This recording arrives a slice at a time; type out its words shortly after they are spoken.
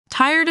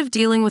Tired of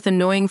dealing with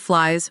annoying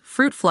flies,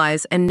 fruit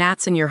flies, and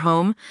gnats in your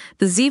home?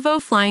 The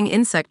Zevo Flying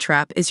Insect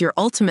Trap is your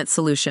ultimate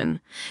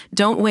solution.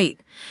 Don't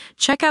wait.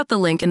 Check out the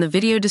link in the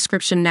video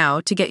description now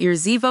to get your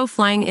Zevo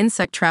Flying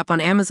Insect Trap on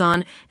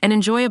Amazon and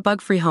enjoy a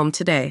bug-free home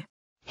today.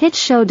 Hit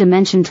show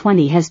Dimension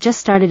 20 has just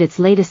started its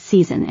latest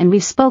season, and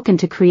we've spoken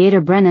to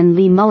creator Brennan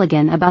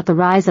Mulligan about the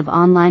rise of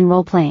online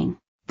role-playing.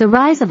 The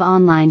rise of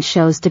online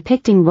shows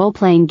depicting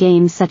role-playing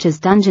games such as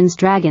Dungeons &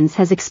 Dragons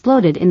has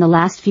exploded in the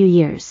last few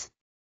years.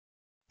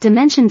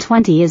 Dimension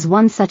 20 is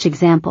one such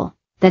example,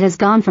 that has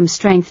gone from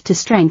strength to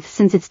strength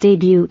since its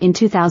debut in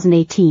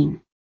 2018.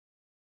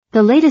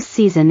 The latest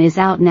season is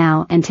out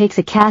now and takes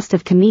a cast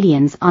of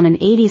comedians on an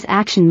 80s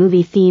action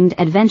movie-themed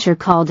adventure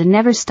called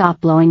Never Stop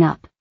Blowing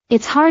Up.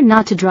 It's hard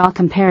not to draw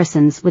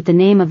comparisons with the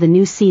name of the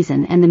new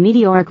season and the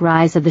meteoric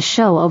rise of the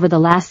show over the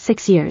last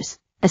 6 years,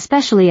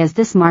 especially as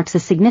this marks a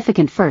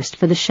significant first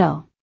for the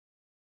show.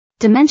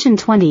 Dimension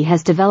 20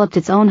 has developed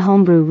its own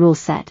homebrew rule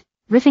set,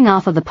 riffing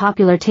off of the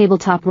popular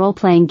tabletop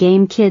role-playing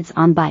game Kids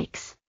on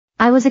Bikes.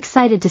 I was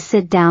excited to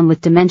sit down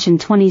with Dimension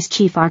 20's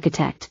chief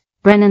architect,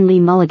 Brennan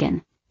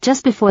Mulligan,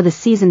 just before the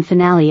season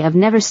finale of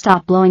Never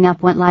Stop Blowing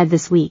Up went live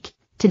this week,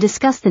 to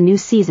discuss the new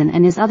season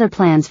and his other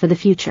plans for the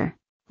future.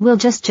 We'll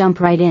just jump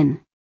right in.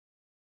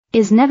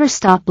 Is Never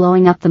Stop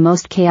Blowing Up the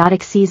most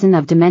chaotic season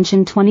of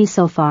Dimension 20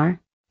 so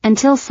far?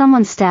 Until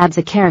someone stabs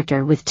a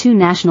character with 2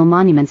 national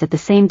monuments at the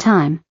same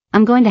time,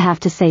 I'm going to have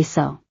to say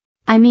so.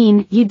 I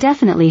mean, you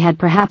definitely had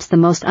perhaps the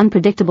most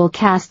unpredictable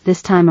cast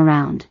this time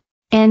around.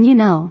 And you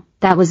know,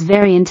 that was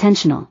very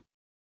intentional.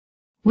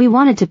 We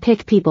wanted to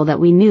pick people that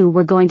we knew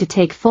were going to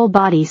take full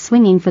body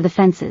swinging for the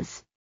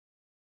fences.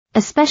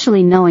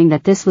 Especially knowing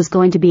that this was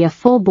going to be a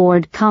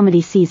full-board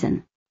comedy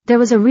season. There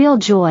was a real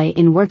joy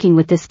in working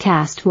with this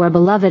cast who are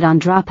beloved on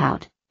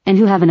Dropout, and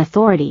who have an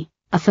authority,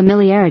 a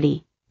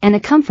familiarity, and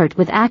a comfort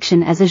with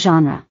action as a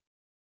genre.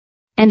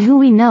 And who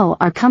we know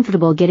are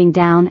comfortable getting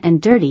down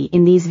and dirty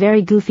in these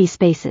very goofy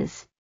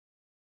spaces.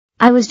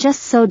 I was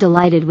just so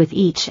delighted with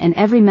each and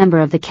every member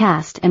of the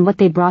cast and what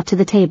they brought to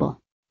the table.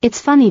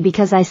 It's funny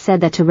because I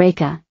said that to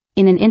Reka,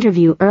 in an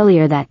interview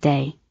earlier that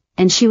day,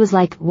 and she was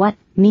like, "What,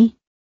 me?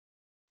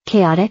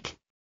 Chaotic?"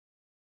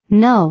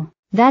 No,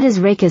 that is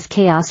Reka's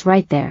chaos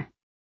right there.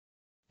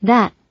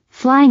 That,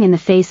 flying in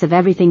the face of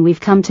everything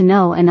we've come to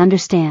know and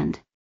understand.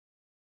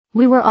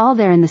 We were all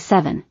there in the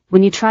 7,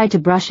 when you tried to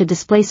brush a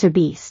displacer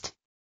beast.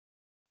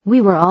 We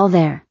were all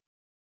there.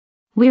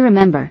 We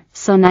remember,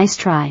 so nice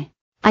try.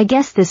 I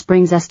guess this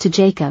brings us to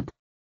Jacob.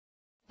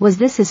 Was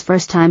this his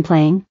first time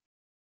playing?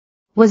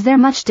 Was there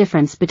much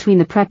difference between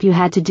the prep you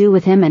had to do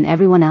with him and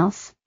everyone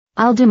else?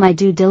 I'll do my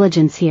due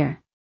diligence here.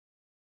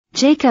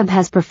 Jacob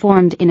has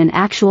performed in an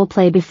actual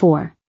play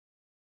before.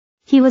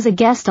 He was a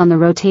guest on the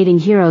Rotating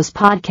Heroes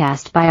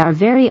podcast by our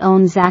very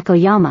own Zach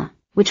Oyama,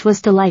 which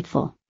was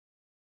delightful.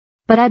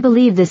 But I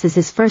believe this is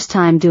his first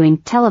time doing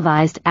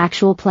televised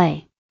actual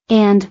play.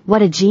 And,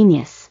 what a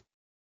genius.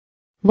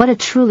 What a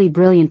truly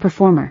brilliant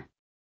performer.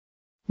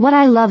 What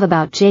I love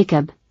about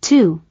Jacob,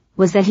 too,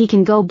 was that he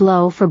can go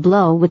blow for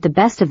blow with the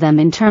best of them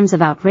in terms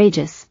of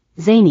outrageous,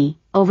 zany,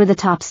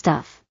 over-the-top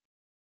stuff.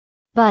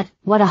 But,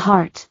 what a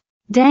heart.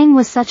 Dang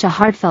was such a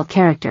heartfelt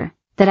character,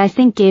 that I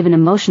think gave an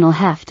emotional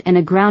heft and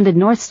a grounded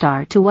North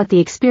Star to what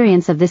the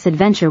experience of this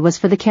adventure was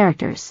for the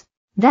characters.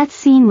 That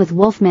scene with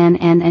Wolfman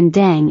and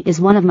Dang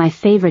is one of my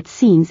favorite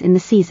scenes in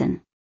the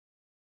season.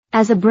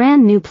 As a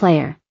brand new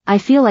player, I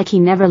feel like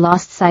he never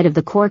lost sight of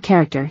the core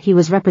character he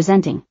was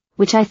representing,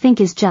 which I think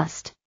is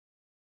just.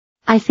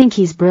 I think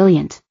he's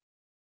brilliant.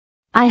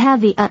 I have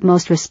the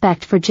utmost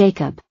respect for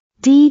Jacob.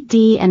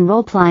 D&D and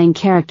role-playing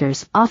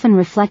characters often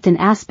reflect an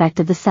aspect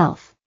of the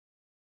self.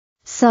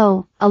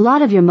 So, a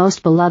lot of your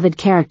most beloved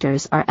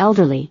characters are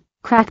elderly,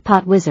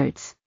 crackpot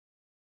wizards.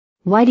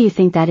 Why do you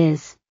think that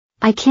is?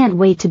 I can't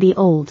wait to be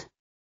old.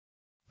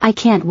 I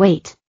can't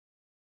wait.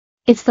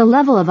 It's the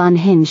level of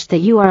unhinged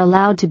that you are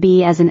allowed to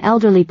be as an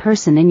elderly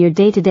person in your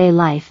day-to-day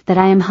life that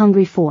I am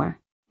hungry for.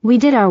 We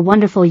did our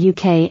wonderful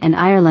UK and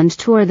Ireland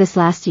tour this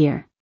last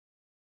year.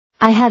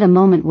 I had a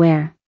moment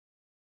where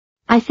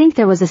I think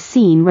there was a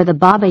scene where the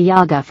Baba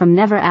Yaga from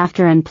Never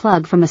After and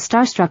Plug from A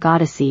Starstruck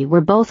Odyssey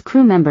were both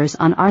crew members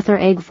on Arthur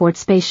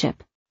Eggfort's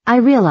spaceship. I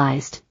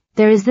realized,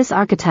 there is this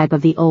archetype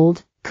of the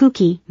old,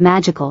 kooky,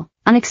 magical,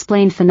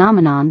 unexplained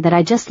phenomenon that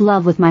I just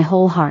love with my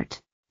whole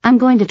heart. I'm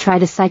going to try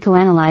to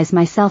psychoanalyze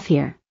myself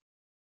here.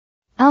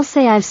 I'll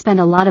say I've spent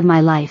a lot of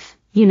my life,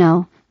 you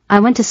know,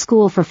 I went to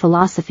school for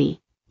philosophy.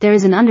 There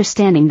is an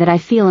understanding that I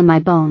feel in my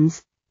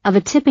bones, of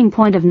a tipping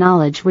point of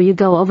knowledge where you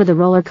go over the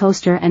roller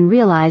coaster and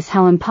realize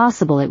how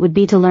impossible it would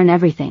be to learn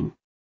everything.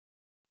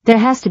 There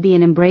has to be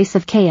an embrace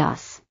of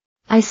chaos.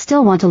 I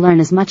still want to learn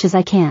as much as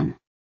I can.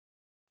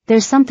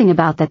 There's something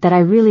about that I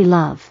really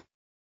love.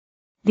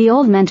 The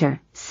old mentor,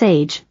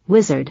 sage,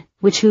 wizard,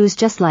 which who's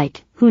just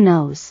like, who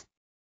knows?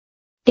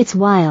 It's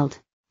wild.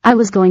 I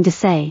was going to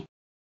say,